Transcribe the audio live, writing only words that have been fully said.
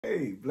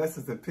Hey,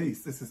 blessings and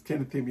peace. This is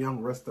Kenneth Young,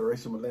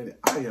 Restoration Millennium.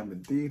 I am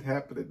indeed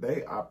happy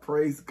today. I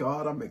praise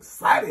God. I'm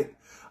excited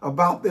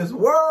about this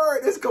word.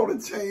 It's going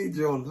to change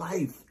your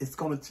life. It's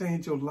going to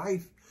change your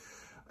life.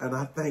 And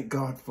I thank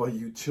God for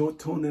you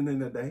tuning in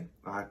today.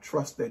 I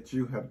trust that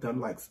you have done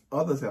like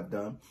others have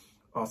done.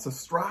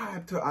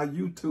 Subscribe to our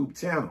YouTube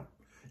channel.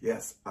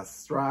 Yes,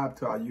 subscribe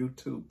to our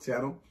YouTube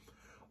channel.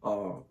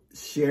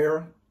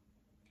 Share,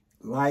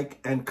 like,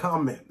 and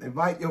comment.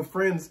 Invite your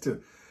friends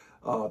to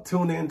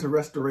tune in to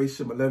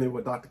Restoration Millennium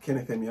with Dr.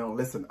 Kenneth Young.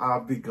 Listen,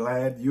 I'll be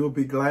glad. You'll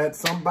be glad.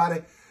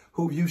 Somebody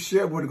who you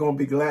share with is going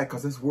to be glad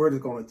because this word is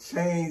going to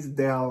change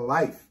their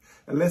life.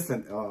 And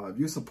listen, if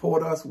you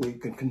support us, we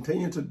can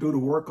continue to do the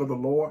work of the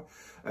Lord.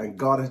 And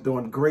God is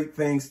doing great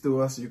things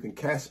through us. You can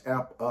cash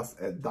app us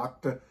at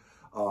Dr.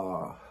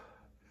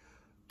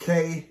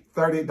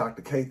 K30,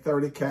 Dr.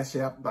 K30, cash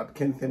app, Dr.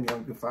 Kenneth Young.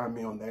 You can find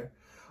me on there.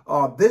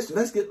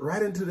 Let's get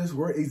right into this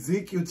word,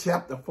 Ezekiel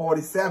chapter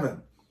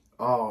 47.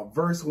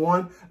 Verse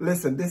 1.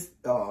 Listen, this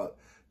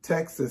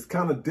text is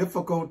kind of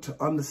difficult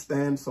to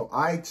understand, so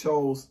I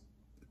chose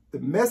the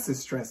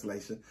Message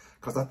translation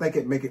because I think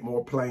it make it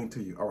more plain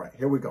to you. All right,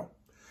 here we go.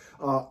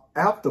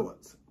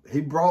 Afterwards, he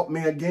brought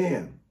me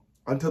again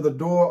unto the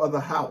door of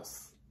the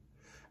house,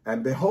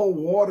 and behold,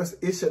 waters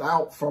issued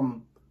out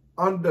from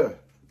under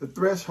the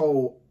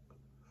threshold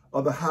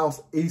of the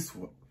house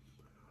eastward.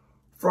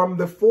 From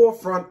the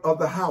forefront of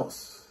the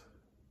house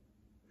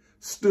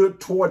stood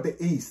toward the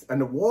east,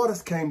 and the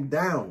waters came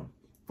down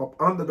from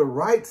under the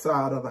right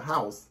side of the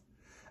house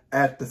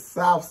at the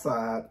south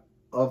side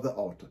of the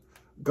altar.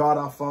 God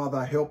our Father,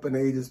 our help in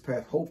ages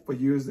past, hope for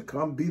years to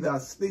come, be thou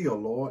still,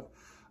 Lord,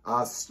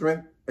 our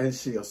strength and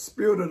shield.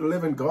 Spirit of the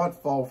living God,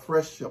 fall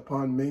fresh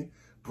upon me,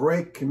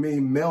 break me,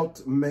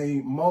 melt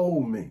me,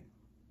 mold me.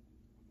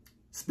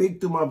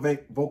 Speak through my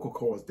vocal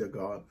cords, dear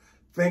God.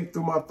 Think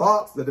through my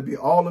thoughts, that it be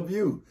all of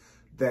you,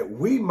 that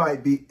we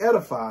might be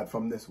edified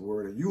from this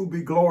word, and you will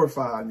be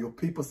glorified. And your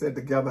people said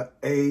together,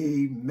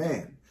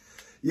 amen.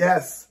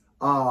 Yes,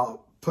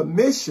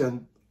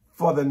 permission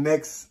for the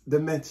next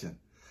dimension.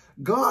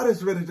 God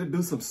is ready to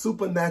do some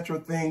supernatural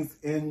things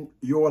in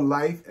your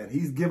life, and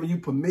he's giving you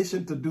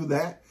permission to do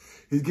that.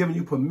 He's giving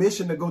you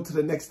permission to go to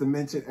the next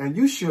dimension, and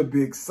you should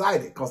be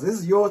excited because this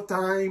is your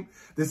time.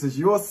 This is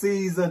your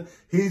season.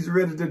 He's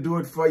ready to do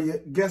it for you.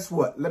 Guess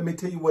what? Let me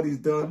tell you what he's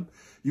done.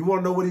 You want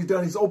to know what he's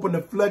done? He's opened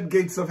the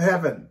floodgates of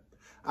heaven.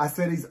 I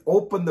said he's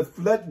opened the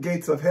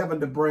floodgates of heaven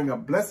to bring a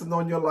blessing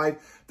on your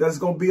life. There's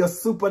going to be a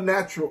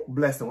supernatural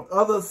blessing. When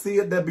others see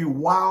it, they'll be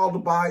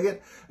wild by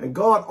it. And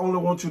God only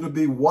wants you to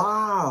be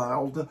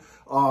wild,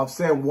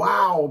 saying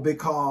wow,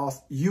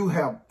 because you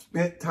have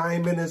spent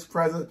time in his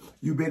presence.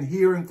 You've been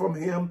hearing from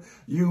him.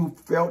 You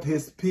felt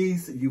his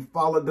peace. You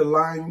followed the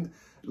line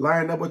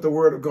up with the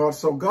word of God.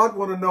 So God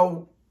want to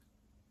know,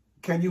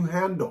 can you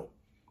handle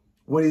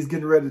what he's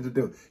getting ready to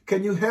do?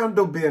 Can you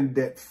handle being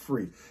debt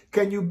free?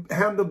 Can you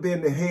handle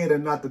being the head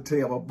and not the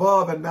tail,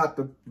 above and not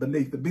the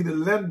beneath, to be the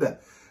lender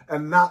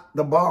and not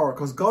the borrower?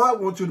 Because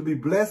God wants you to be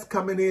blessed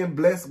coming in,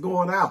 blessed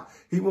going out.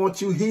 He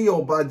wants you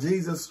healed by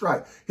Jesus'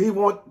 stripes. He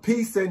wants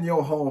peace in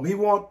your home. He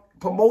wants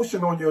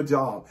promotion on your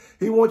job.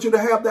 He wants you to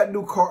have that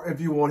new car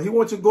if you want. He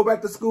wants you to go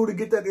back to school to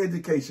get that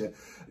education.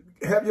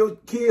 Have your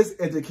kids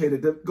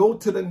educated, to go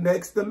to the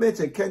next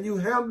dimension. Can you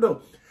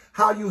handle?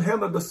 How you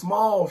handle the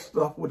small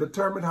stuff will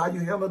determine how you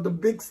handle the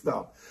big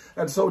stuff.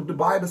 And so the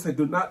Bible says,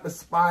 do not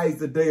despise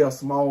the day of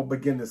small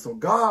beginnings. So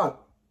God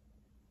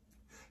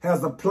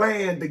has a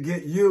plan to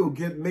get you,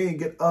 get me,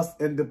 get us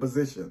into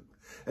position.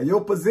 And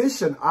your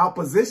position, our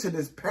position,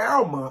 is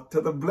paramount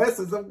to the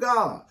blessings of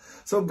God.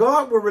 So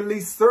God will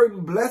release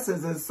certain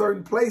blessings in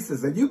certain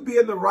places, and you be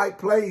in the right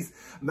place.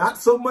 Not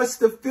so much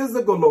the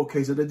physical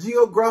location, the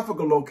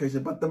geographical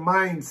location, but the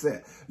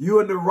mindset.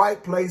 You're in the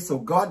right place so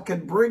God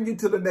can bring you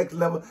to the next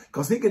level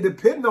because he can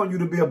depend on you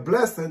to be a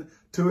blessing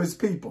to his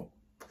people.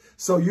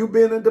 So you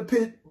being in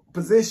the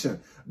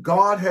position,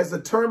 God has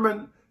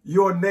determined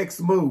your next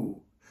move.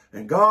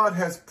 And God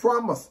has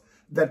promised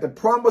that the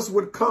promise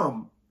would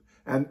come.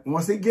 And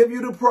once he give you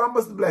the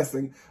promised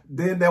blessing,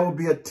 then there will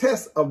be a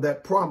test of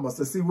that promise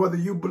to see whether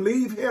you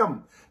believe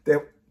him,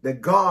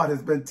 that God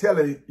has been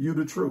telling you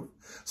the truth.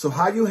 So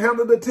how you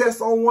handle the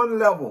test on one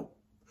level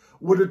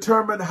will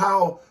determine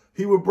how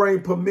he will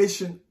bring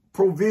provision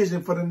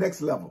for the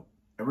next level.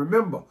 And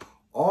remember,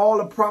 all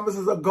the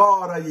promises of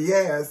God are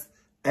yes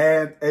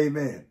and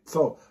amen.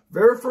 So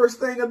very first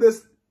thing of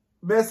this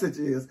message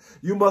is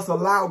you must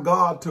allow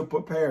God to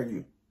prepare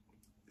you.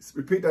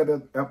 Repeat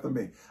that after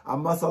me. I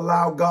must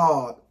allow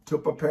God to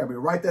prepare me.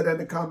 Write that in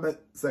the comment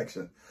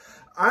section.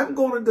 I'm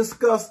going to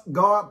discuss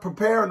God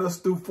preparing us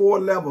through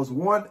 4 levels.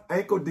 1,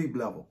 ankle deep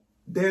level.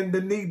 Then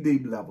the knee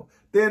deep level.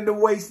 Then the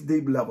waist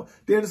deep level.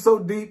 Then so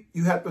deep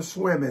you have to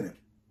swim in it.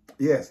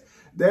 Yes,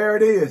 there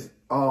it is.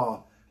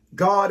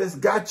 God has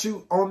got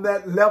you on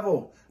that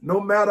level. No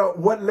matter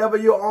what level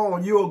you're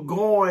on, you're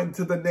going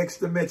to the next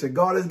dimension.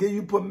 God has given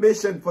you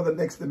permission for the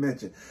next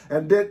dimension.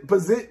 And that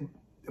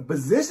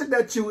position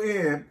that you're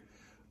in,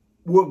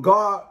 will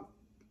God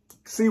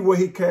see where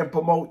he can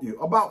promote you.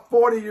 About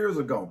 40 years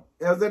ago,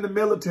 I was in the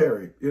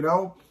military, you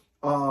know,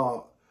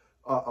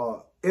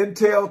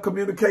 Intel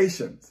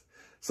Communications.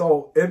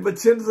 So in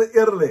Vicenza,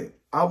 Italy,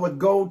 I would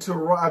go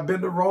to, I've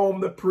been to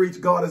Rome to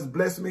preach. God has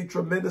blessed me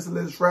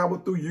tremendously to travel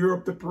through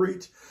Europe to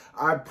preach.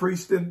 I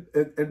preached in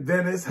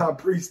Venice. I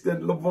preached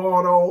in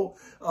Livorno.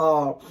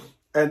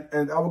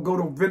 And I would go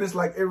to Venice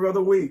like every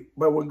other week.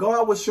 But when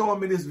God was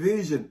showing me this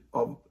vision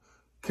of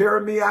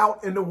carrying me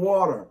out in the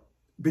water,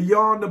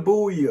 beyond the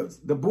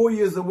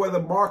buoys are where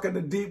the mark of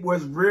the deep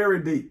was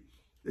very deep.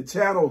 The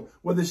channels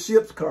where the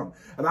ships come.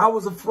 And I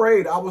was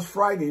afraid. I was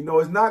frightened. You know,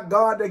 it's not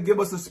God that give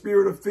us a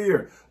spirit of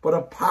fear, but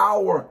a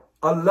power,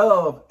 a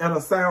love, and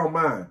a sound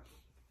mind.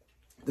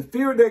 The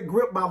fear that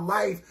gripped my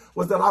life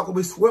was that I could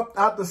be swept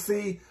out to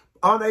sea,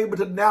 unable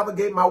to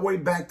navigate my way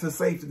back to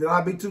safety, that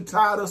I'd be too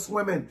tired of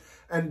swimming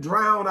and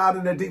drown out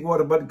in the deep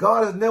water. But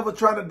God is never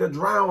trying to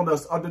drown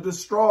us or to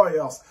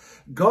destroy us.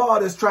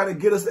 God is trying to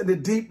get us in the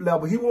deep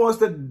level. He wants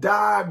to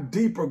dive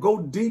deeper,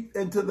 go deep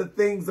into the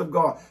things of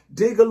God,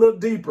 dig a little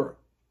deeper.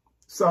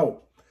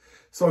 So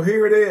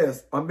here it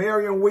is.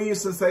 Marion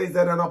Williamson says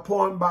that in a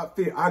poem about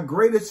fear, our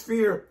greatest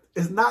fear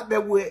is not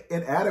that we're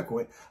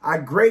inadequate.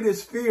 Our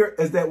greatest fear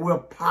is that we're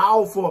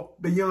powerful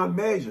beyond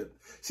measure.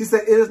 She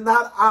said, it is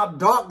not our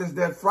darkness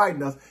that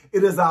frightens us.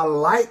 It is our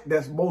light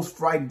that most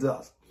frightens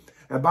us.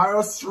 And by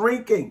us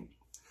shrinking,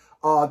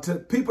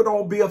 people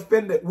don't be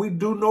offended. We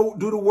do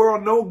the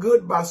world no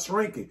good by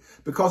shrinking.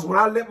 Because when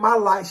I let my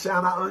light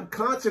shine, our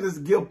unconsciousness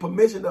give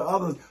permission to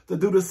others to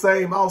do the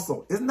same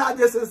also. It's not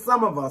just in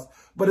some of us,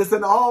 but it's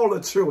in all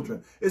the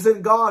children. It's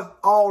in God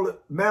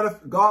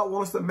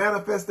wants to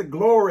manifest the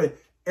glory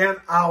in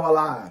our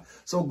lives.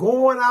 So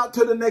going out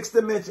to the next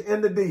dimension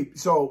in the deep.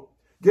 So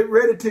get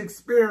ready to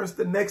experience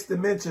the next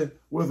dimension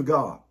with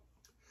God.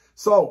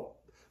 So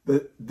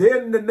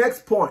then the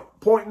next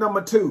point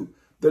number 2,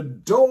 the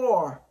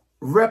door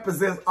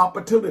represents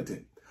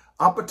opportunity.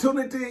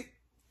 Opportunity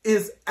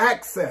is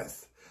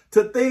access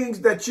to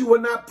things that you were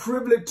not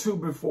privileged to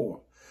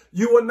before.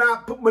 You were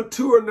not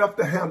mature enough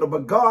to handle,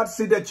 but God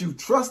see that you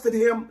trusted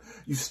him.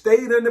 You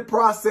stayed in the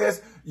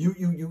process.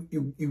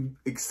 You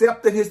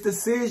accepted his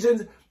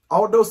decisions.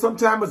 Although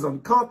sometimes it's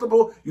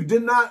uncomfortable, you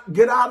did not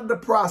get out of the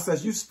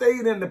process. You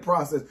stayed in the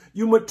process.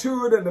 You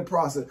matured in the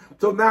process.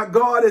 So now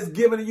God is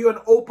giving you an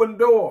open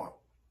door.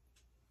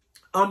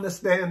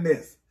 Understand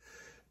this.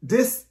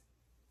 This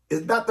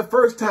is not the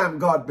first time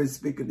God been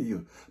speaking to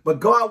you, but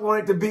God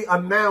wanted to be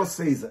a now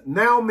season.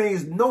 Now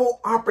means no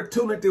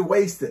opportunity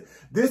wasted.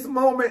 This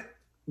moment,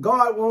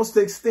 God wants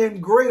to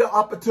extend greater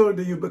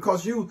opportunity to you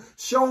because you've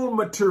shown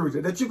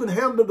maturity, that you can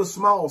handle the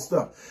small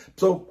stuff.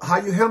 So how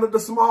you handle the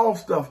small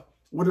stuff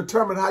will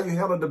determine how you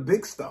handle the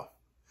big stuff.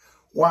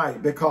 Why?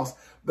 Because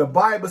the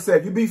Bible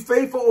said, you be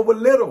faithful over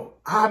little,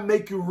 I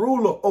make you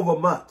ruler over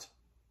much.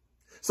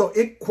 So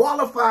it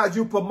qualifies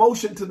you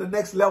promotion to the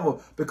next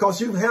level because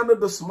you've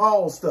handled the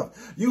small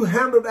stuff. You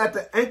handled at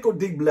the ankle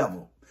deep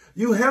level.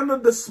 You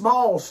handled the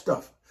small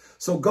stuff.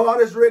 So God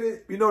is ready.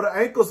 You know, the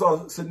ankles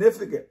are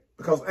significant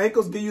because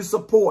ankles give you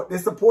support. They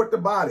support the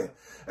body.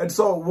 And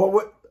so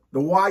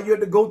why you have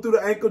to go through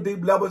the ankle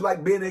deep level is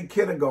like being in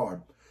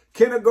kindergarten.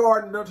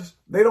 Kindergartners,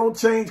 they don't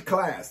change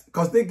class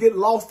because they get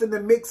lost in the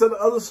mix of the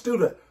other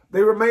student.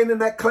 They remain in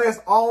that class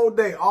all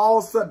day,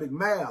 all subject,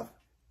 math,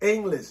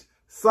 English,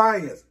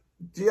 science,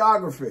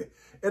 geography,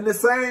 in the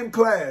same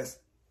class,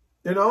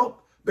 you know,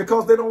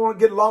 because they don't want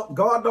to get lost.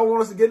 God don't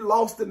want us to get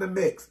lost in the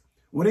mix.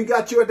 When he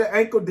got you at the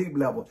ankle deep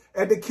level,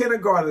 at the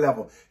kindergarten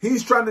level,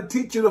 he's trying to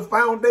teach you the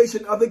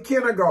foundation of the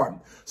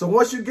kindergarten. So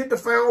once you get the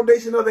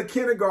foundation of the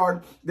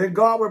kindergarten, then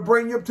God will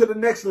bring you up to the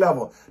next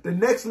level. The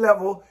next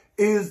level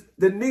is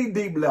the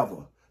knee-deep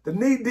level. The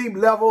knee-deep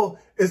level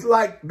is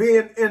like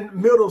being in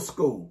middle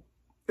school.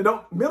 You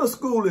know, middle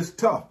school is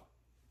tough.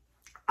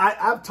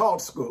 I've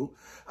taught school,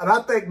 and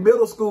I think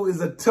middle school is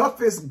the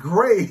toughest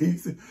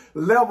grades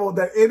level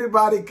that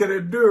anybody can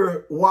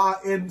endure while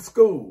in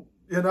school,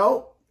 you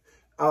know,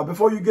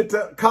 before you get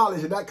to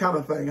college and that kind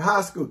of thing,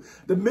 high school.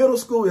 The middle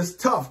school is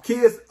tough.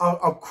 Kids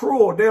are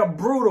cruel. They're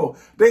brutal.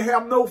 They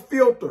have no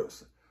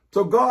filters.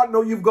 So God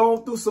knows you've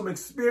gone through some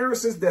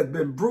experiences that's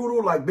been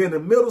brutal, like being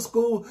in middle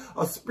school,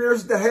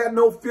 experiences that had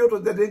no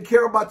filters, that didn't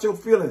care about your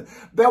feelings.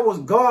 That was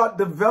God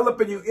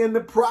developing you in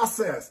the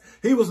process.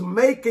 He was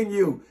making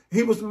you.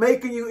 He was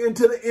making you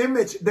into the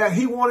image that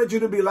he wanted you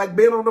to be, like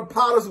being on the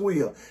potter's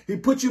wheel. He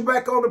put you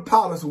back on the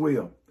potter's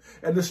wheel.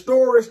 And the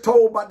story is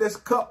told about this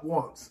cup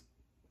once,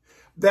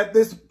 that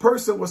this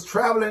person was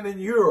traveling in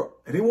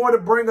Europe and he wanted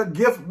to bring a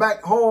gift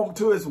back home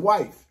to his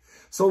wife.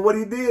 So what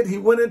he did, he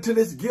went into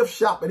this gift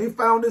shop and he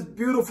found this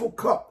beautiful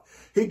cup.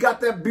 He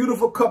got that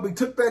beautiful cup. He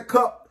took that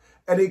cup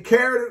and he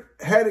carried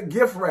it, had a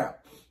gift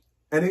wrap,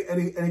 and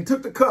he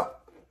took the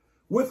cup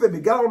with him. He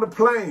got on the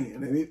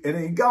plane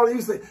and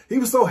he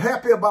was so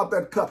happy about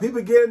that cup. He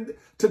began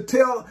to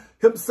tell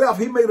himself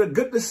he made a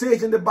good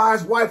decision to buy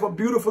his wife a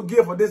beautiful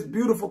gift of this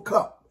beautiful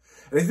cup.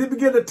 And as he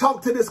began to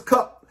talk to this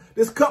cup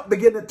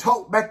began to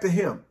talk back to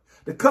him.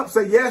 The cup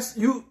said, yes,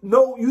 you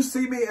know, you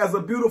see me as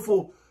a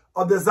beautiful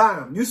a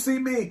design. You see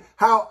me,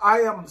 how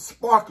I am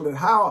sparkling,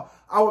 how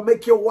I will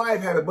make your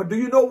wife happy. But do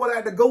you know what I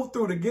had to go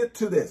through to get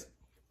to this?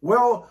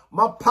 Well,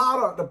 the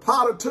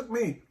potter took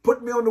me,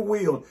 put me on the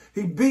wheel.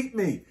 He beat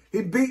me,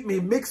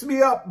 mixed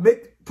me up,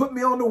 put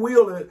me on the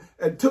wheel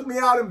and took me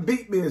out and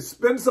beat me and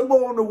spin some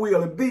more on the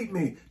wheel and beat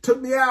me,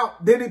 took me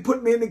out. Then he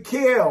put me in the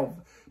kelv,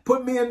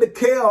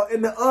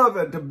 in the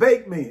oven to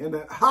bake me in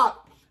that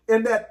hot,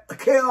 in that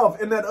kelv,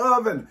 in that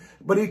oven.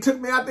 But he took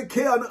me out the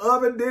kelv in the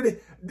oven.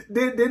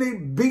 Then he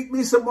beat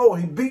me some more.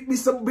 He beat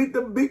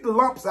the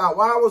lumps out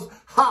while I was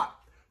hot,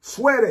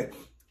 sweaty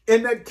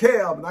in that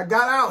kelv. And I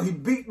got out. He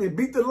beat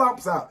the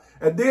lumps out.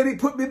 And then he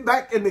put me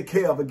back in the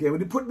kelv again.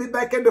 When he put me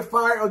back in the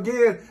fire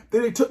again,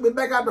 then he took me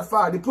back out the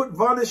fire. He put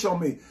varnish on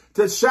me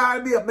to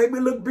shine me up, make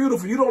me look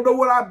beautiful. You don't know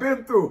what I've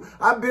been through.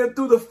 I've been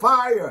through the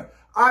fire.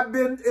 I've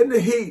been in the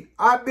heat.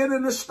 I've been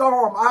in the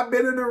storm. I've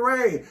been in the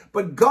rain.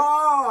 But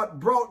God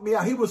brought me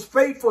out. He was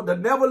faithful to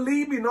never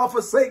leave me nor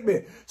forsake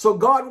me. So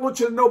God wants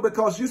you to know,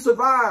 because you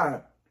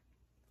survived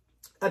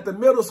at the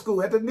middle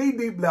school, at the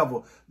knee-deep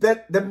level,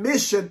 that the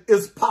mission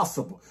is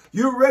possible.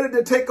 You're ready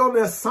to take on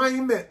the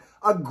assignment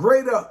of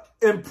greater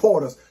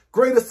importance,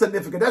 greater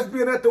significance. That's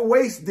being at the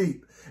waist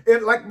deep.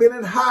 And like being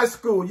in high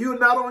school, you're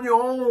not on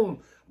your own,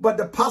 but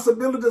the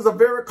possibilities are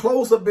very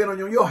close of being on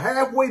your own. You're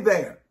halfway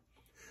there.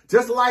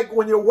 Just like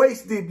when you're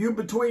waist deep, you're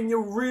between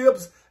your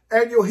ribs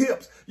and your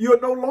hips. You're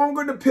no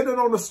longer dependent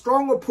on the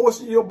stronger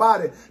portion of your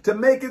body to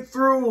make it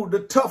through the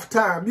tough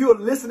time. You're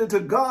listening to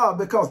God,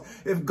 because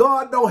if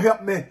God don't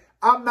help me,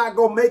 I'm not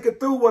going to make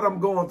it through what I'm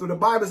going through. The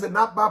Bible said,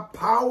 not by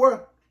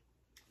power,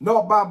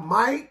 nor by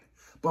might,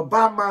 but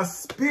by my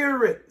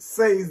spirit,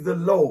 says the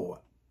Lord.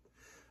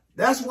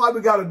 That's what we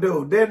got to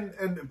do. Then,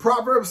 and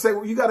Proverbs say,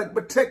 well, you got to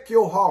protect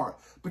your heart.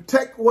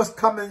 Protect what's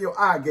coming in your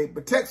eye gate.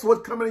 Protect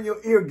what's coming in your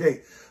ear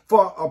gate.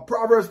 For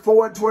Proverbs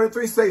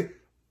 4:23 say,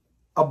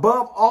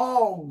 above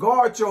all,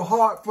 guard your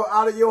heart, for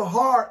out of your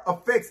heart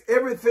affects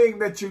everything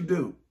that you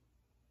do.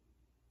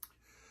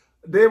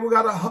 Then we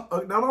got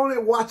to not only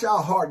watch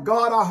our heart,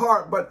 guard our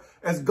heart, but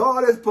as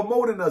God is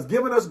promoting us,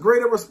 giving us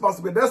greater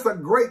responsibility, that's a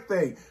great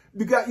thing.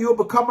 You'll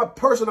become a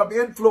person of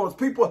influence.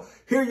 People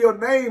hear your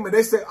name and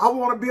they say, I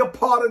want to be a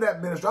part of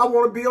that ministry. I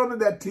want to be under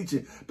that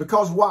teaching.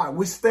 Because why?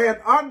 We stand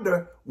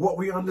under what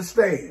we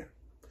understand.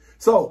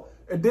 So,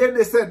 and then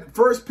they said,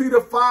 1 Peter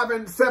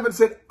 5:7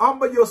 said,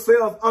 humble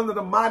yourselves under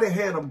the mighty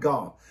hand of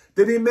God,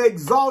 that he may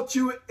exalt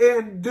you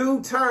in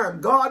due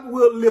time. God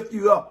will lift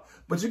you up.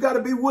 But you got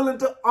to be willing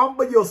to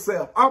humble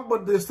yourself.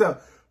 Humble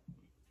yourself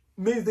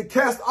means to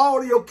cast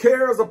all of your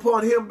cares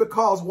upon him,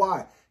 because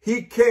why?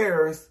 He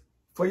cares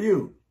for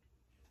you.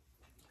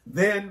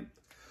 Then,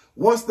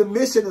 once the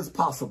mission is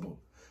possible,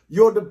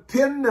 your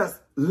dependence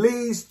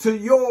leads to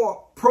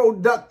your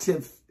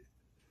productive.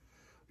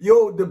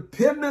 Your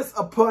dependence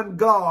upon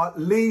God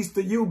leads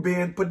to you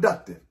being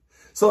productive.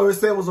 So it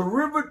said, was a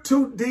river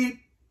too deep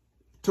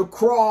to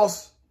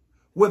cross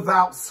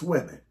without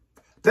swimming?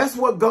 That's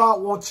what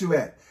God wants you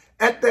at.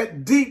 At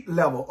that deep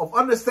level of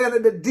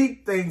understanding the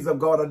deep things of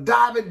God, or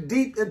diving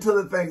deep into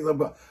the things of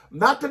God.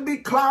 Not to be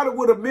clouded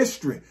with a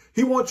mystery.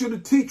 He wants you to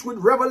teach with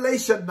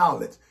revelation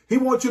knowledge. He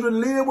wants you to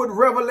live with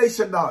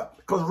revelation knowledge,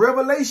 because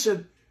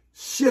revelation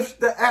shifts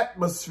the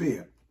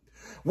atmosphere.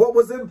 What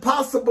was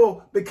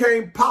impossible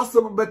became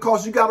possible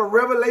because you got a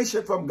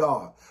revelation from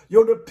God.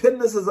 Your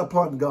dependence is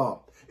upon God.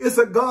 It's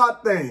a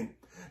God thing.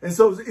 And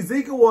so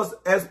Ezekiel was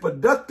as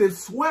productive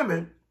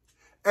swimming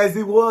as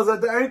he was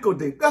at the ankle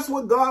deep. That's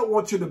what God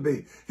wants you to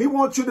be. He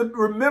wants you to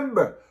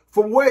remember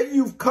from where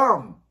you've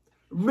come.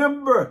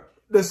 Remember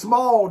the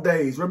small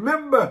days.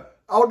 Remember,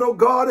 although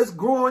God is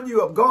growing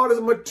you up, God is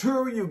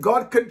maturing you,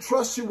 God can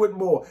trust you with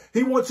more.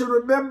 He wants you to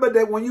remember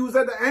that when you was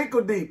at the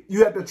ankle deep,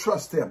 you had to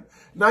trust him.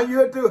 Now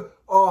you're at the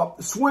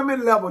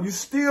swimming level. You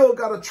still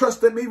got to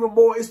trust him even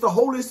more. It's the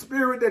Holy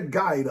Spirit that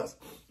guides us.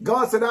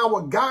 God said, I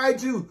will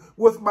guide you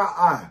with my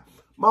eye.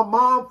 My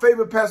mom's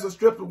favorite passage of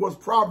scripture was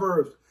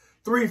Proverbs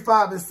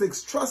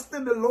 3:5-6. Trust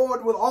in the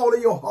Lord with all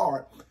of your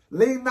heart.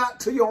 Lean not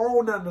to your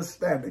own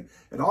understanding.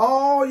 In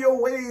all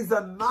your ways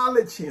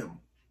acknowledge him.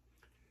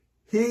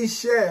 He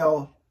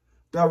shall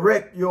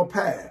direct your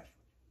path.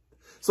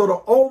 So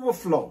the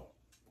overflow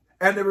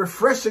and the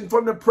refreshing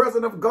from the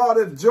presence of God,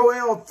 as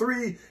Joel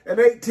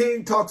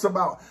 3:18 talks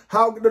about,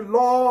 how the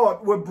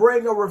Lord will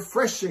bring a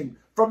refreshing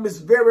from his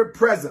very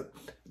presence.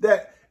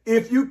 That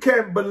if you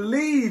can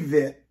believe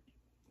it,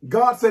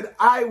 God said,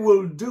 I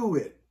will do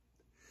it.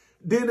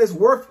 Then it's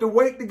worth the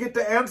wait to get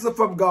the answer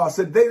from God.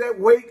 Said, they that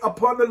wait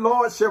upon the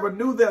Lord shall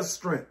renew their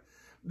strength.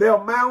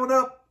 They'll mount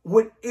up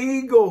with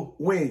eagle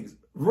wings.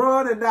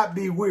 Run and not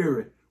be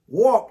weary.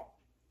 Walk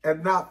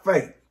and not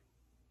faint.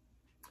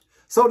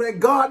 So that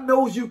God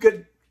knows you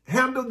can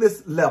handle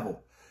this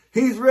level.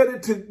 He's ready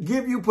to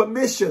give you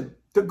permission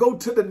to go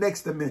to the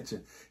next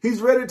dimension.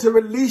 He's ready to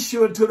release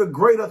you into the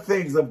greater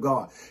things of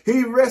God.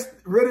 He's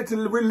ready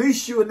to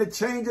release you in the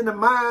change in the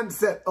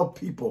mindset of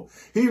people.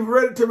 He's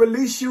ready to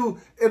release you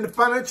in the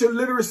financial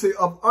literacy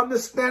of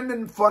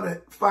understanding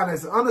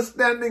finance,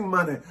 understanding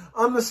money,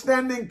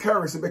 understanding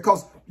currency,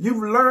 because you've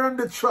learned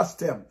to trust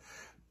him.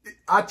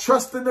 I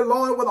trust in the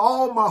Lord with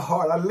all my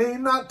heart. I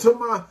lean not to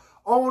my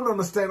own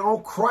understanding.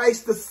 On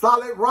Christ, the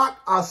solid rock,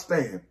 I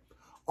stand.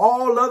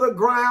 All other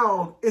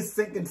ground is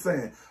sinking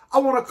sand. I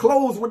want to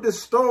close with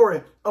this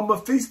story of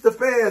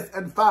Mephistopheles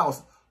and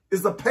Faust.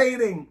 It's a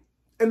painting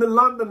in the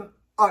London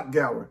Art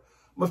Gallery.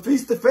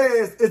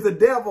 Mephistopheles is the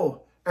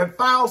devil and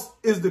Faust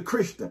is the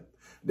Christian.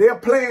 They're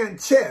playing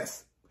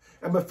chess.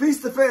 And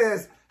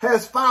Mephistopheles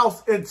has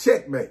Faust in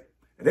checkmate.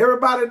 And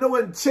everybody know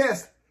in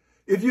chess,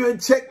 if you're in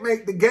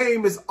checkmate, the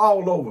game is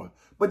all over.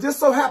 But just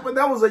so happened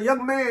there was a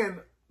young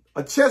man,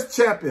 a chess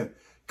champion,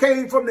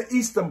 came from the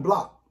Eastern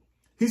Bloc.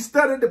 He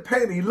studied the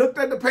painting. He looked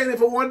at the painting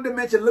for one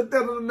dimension, looked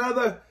at it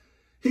another.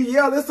 He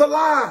yelled, "It's a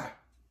lie.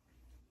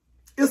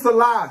 It's a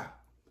lie."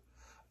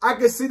 I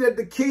can see that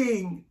the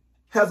king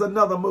has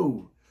another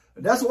move.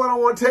 And that's what I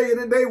want to tell you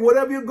today.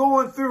 Whatever you're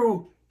going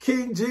through,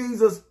 King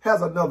Jesus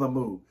has another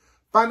move.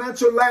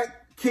 Financial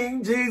lack,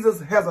 King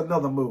Jesus has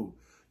another move.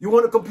 You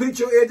want to complete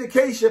your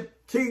education,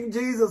 King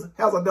Jesus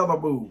has another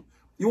move.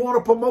 You want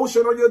a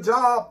promotion on your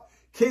job,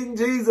 King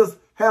Jesus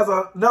has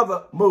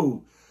another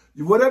move.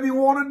 Whatever you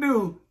want to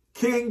do,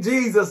 King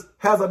Jesus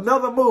has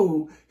another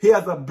move. He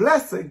has a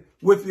blessing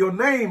with your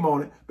name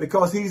on it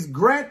because he's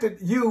granted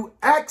you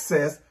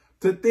access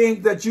to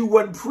things that you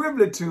weren't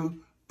privileged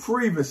to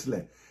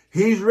previously.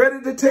 He's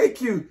ready to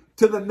take you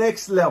to the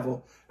next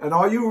level. And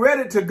are you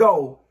ready to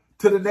go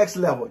to the next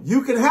level?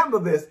 You can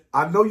handle this.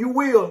 I know you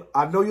will.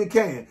 I know you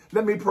can.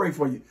 Let me pray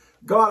for you.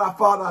 God, our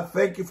Father, I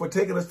thank you for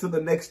taking us to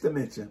the next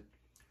dimension.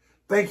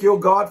 Thank you, oh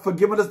God, for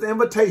giving us the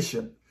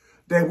invitation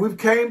that we've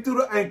came through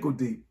the ankle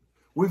deep.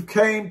 We've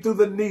came through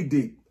the knee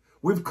deep.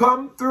 We've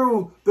come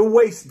through the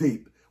waist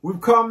deep.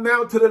 We've come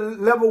now to the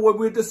level where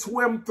we're to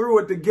swim through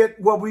it to get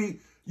what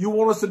you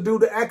want us to do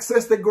to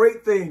access the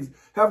great things,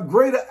 have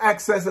greater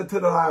access into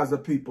the lives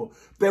of people,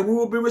 that we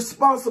will be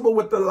responsible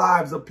with the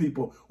lives of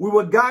people. We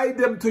will guide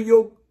them to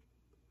your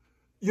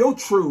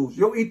truths,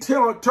 your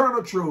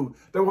eternal truth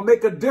that will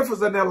make a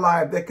difference in their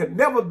life that can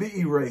never be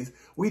erased.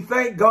 We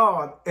thank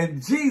God.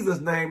 In Jesus'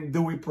 name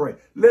do we pray.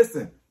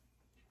 Listen,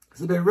 this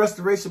has been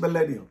Restoration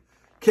Millennium.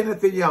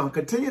 Kenneth and Young.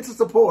 Continue to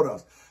support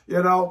us.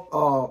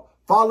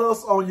 Follow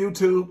us on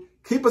YouTube.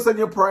 Keep us in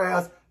your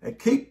prayers and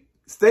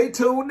stay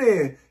tuned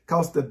in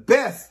because the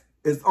best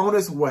is on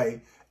its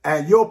way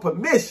and your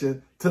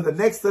permission to the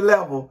next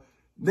level,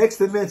 next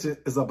dimension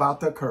is about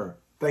to occur.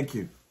 Thank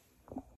you.